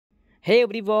Hey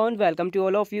everyone, welcome to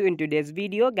all of you in today's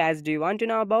video. Guys, do you want to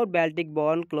know about Baltic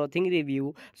Born Clothing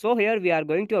Review? So here we are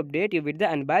going to update you with the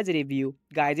unbiased review.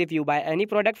 Guys, if you buy any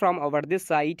product from over this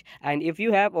site and if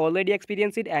you have already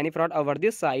experienced any fraud over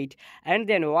this site and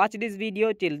then watch this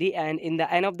video till the end, in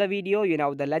the end of the video you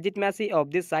know the legitimacy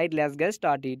of this site. Let's get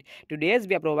started. Today's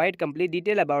we provide complete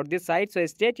detail about this site, so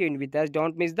stay tuned with us,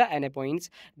 don't miss the any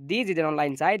points. This is an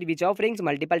online site which offers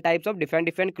multiple types of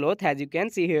different clothes as you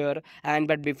can see here. And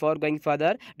but before going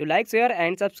further, do like, share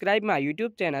and subscribe my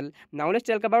YouTube channel. Now let's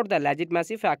talk about the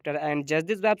legitimacy factor. And just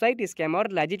this website is scam or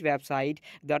legit website.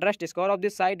 The trust score of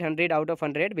this site 100 out of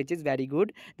 100, which is very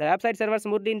good. The website server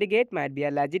smoothly indicate might be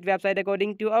a legit website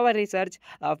according to our research.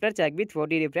 After check with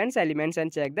 40 different elements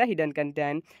and check the hidden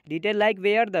content detail like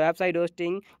where the website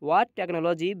hosting, what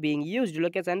technology being used,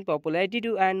 location, popularity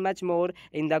to and much more.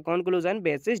 In the conclusion,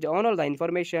 based on all the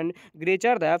information,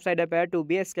 Greater the website appear to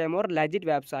be a scam or legit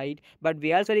website, but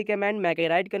we also recommend make a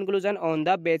right conclusion on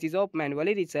the basis of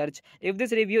manually research. If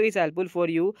this review is helpful for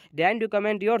you, then do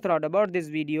comment your thought about this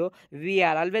video. We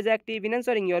are always active in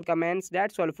answering your comments.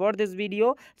 That's all for this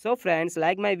video. So friends,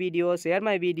 like my video, share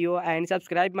my video and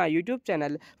subscribe my YouTube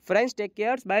channel. Friends, take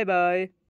care. Bye bye.